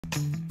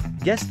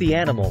Guess the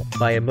animal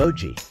by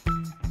Emoji.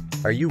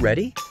 Are you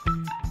ready?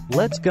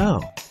 Let's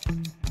go!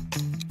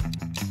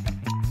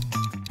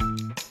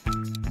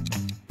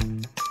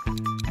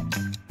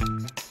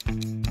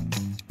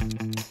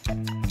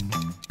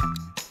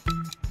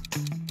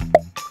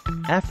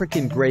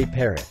 African gray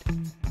parrot.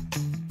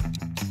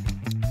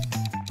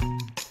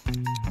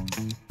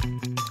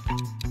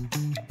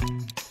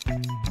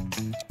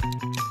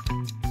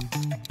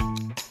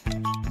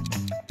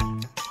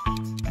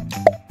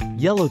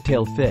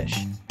 Yellowtail fish.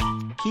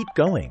 Keep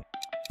going.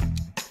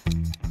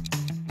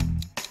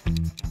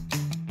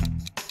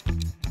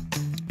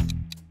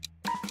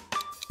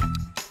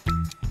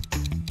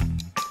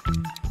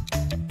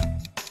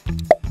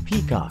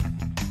 Peacock.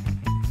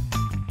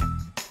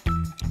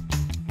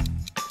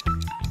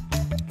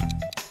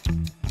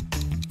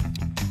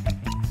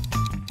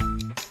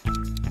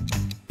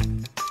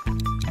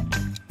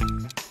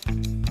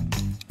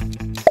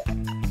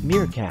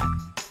 Meerkat.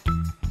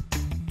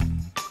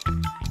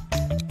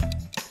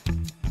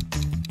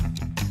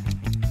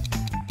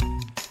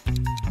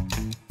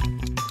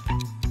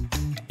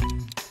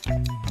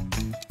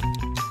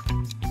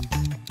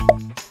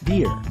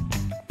 Deer.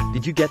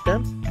 Did you get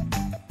them?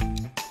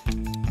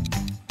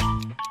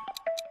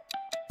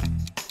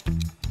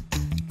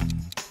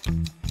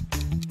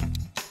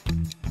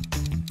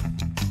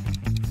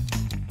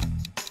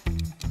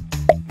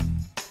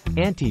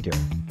 Anteater.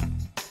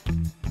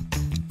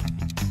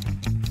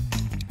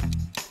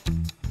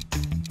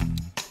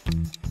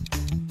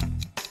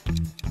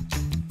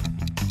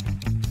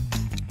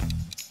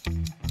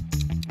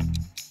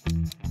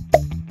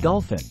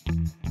 Dolphin.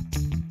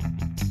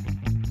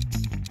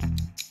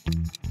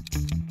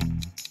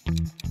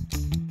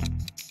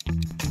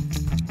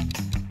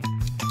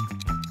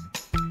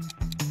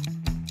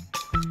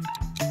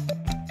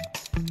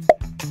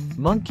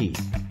 Monkey.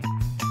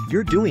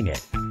 You're doing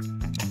it.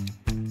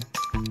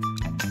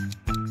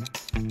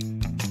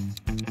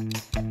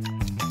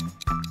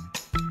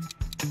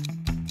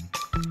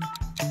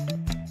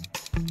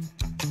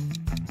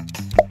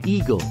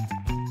 Eagle.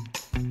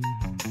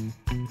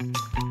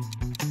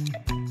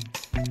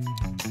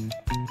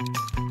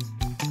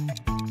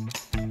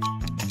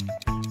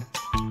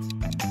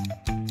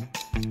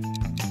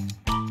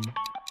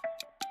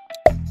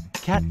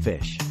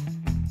 Catfish.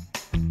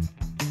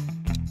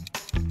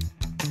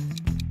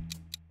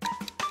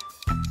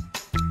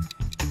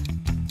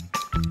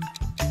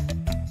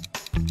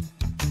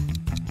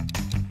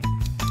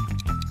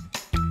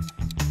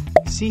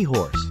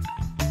 Seahorse.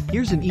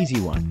 Here's an easy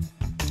one.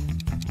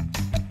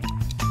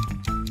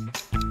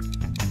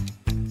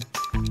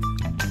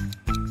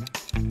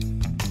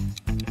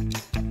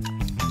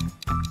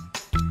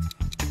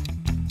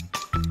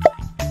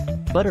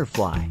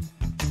 Butterfly.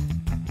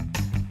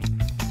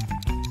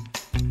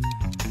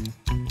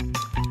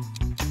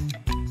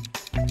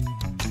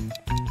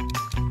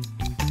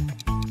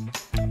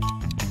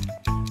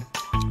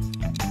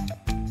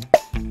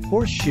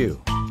 Horseshoe.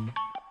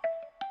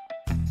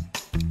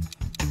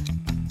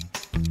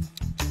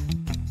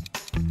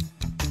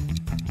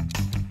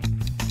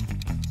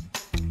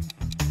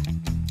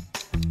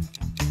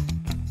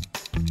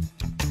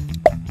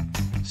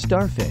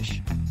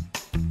 Starfish.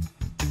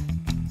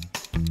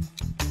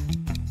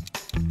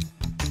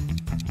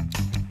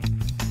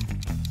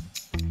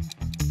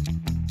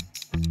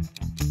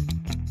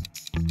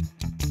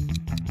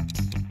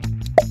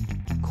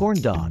 Corn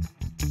dog.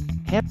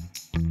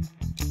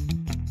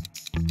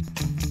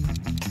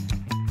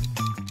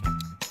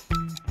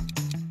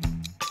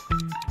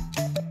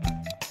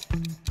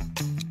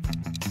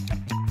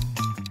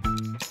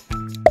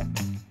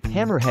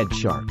 Hammerhead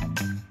shark.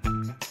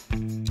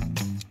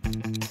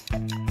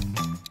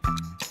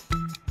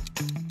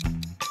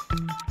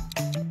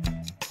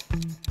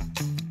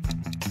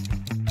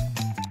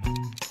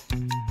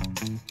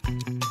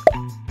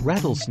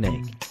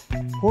 Rattlesnake.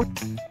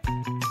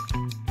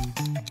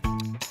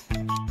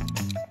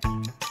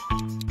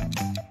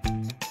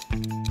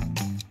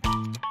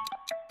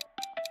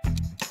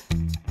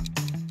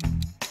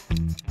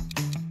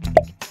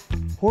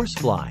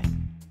 Horsefly.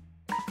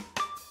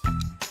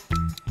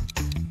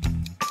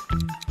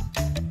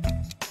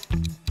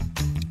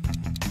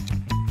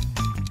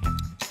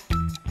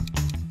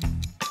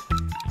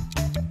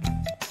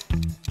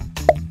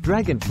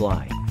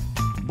 Dragonfly.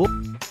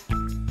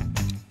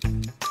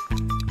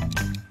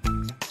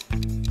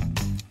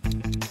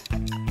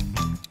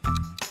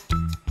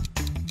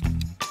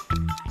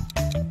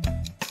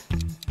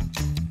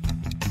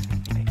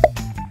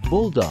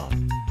 Bulldog.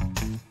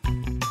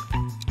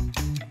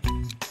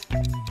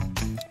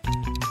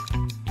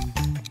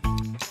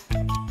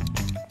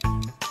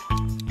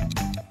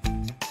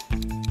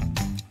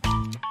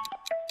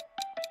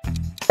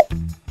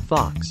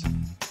 Fox.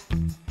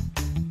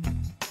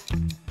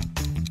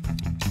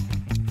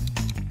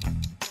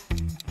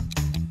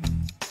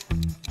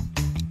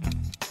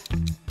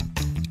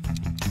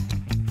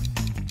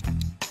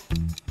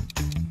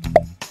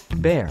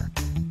 Bear.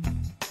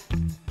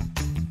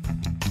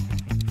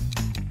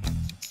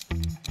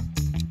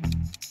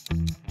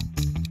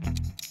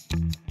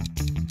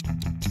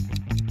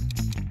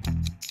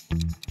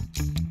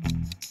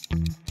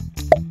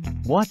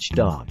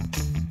 Watchdog.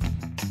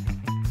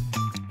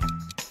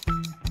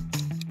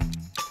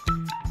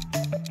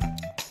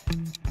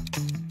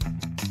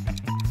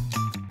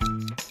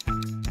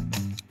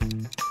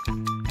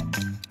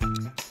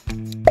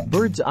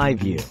 Bird's eye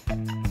view.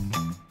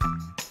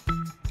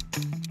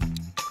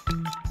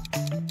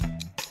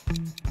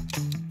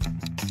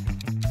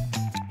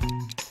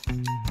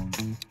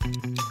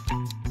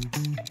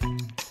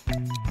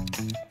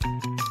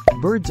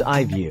 Bird's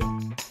eye view.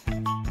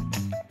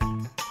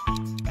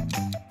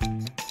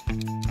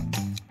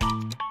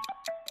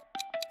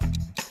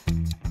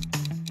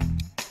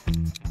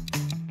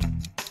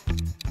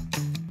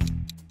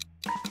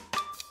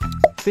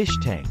 Fish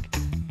tank.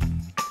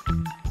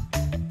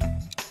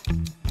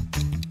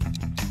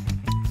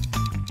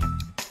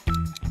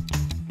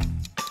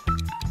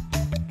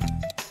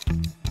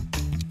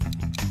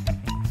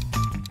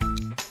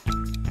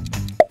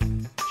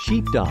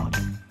 Sheepdog.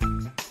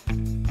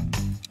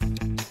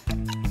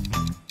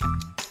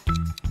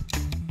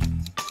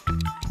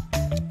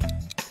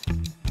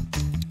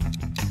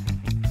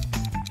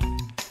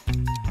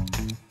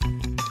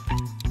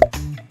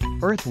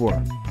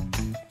 Earthworm.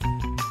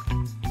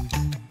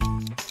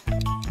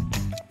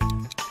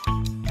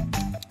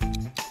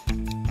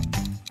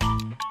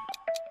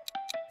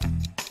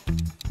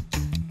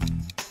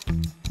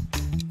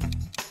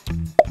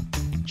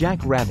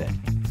 Jackrabbit.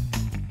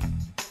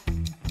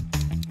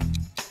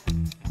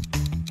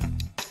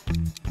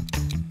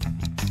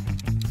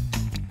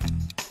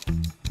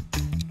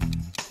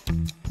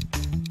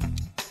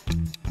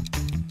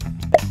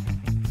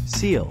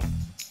 Seal.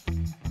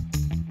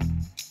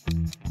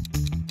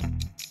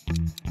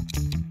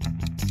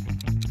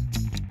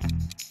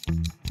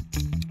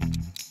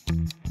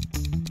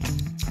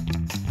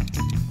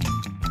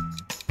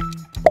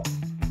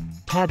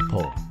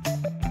 Tadpole.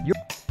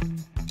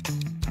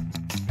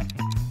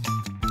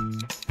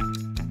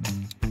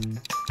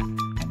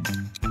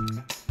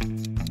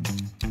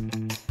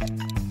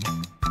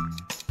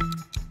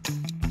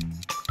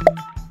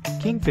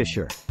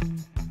 Kingfisher.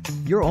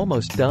 You're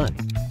almost done.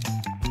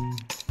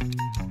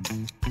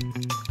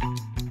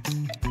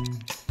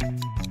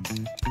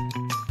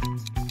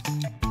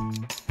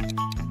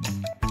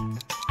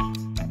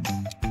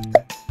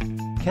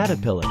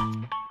 Caterpillar.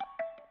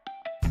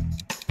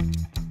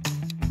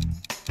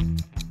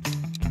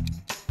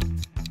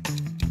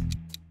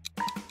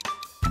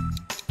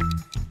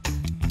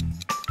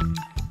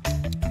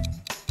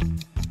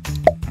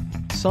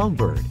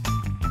 Songbird.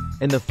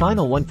 And the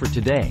final one for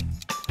today.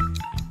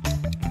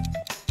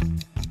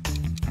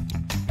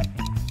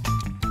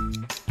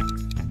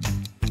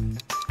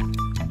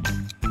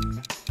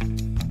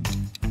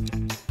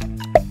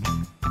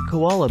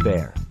 Koala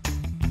bear.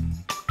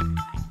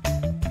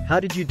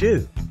 How did you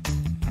do?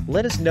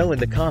 Let us know in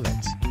the comments.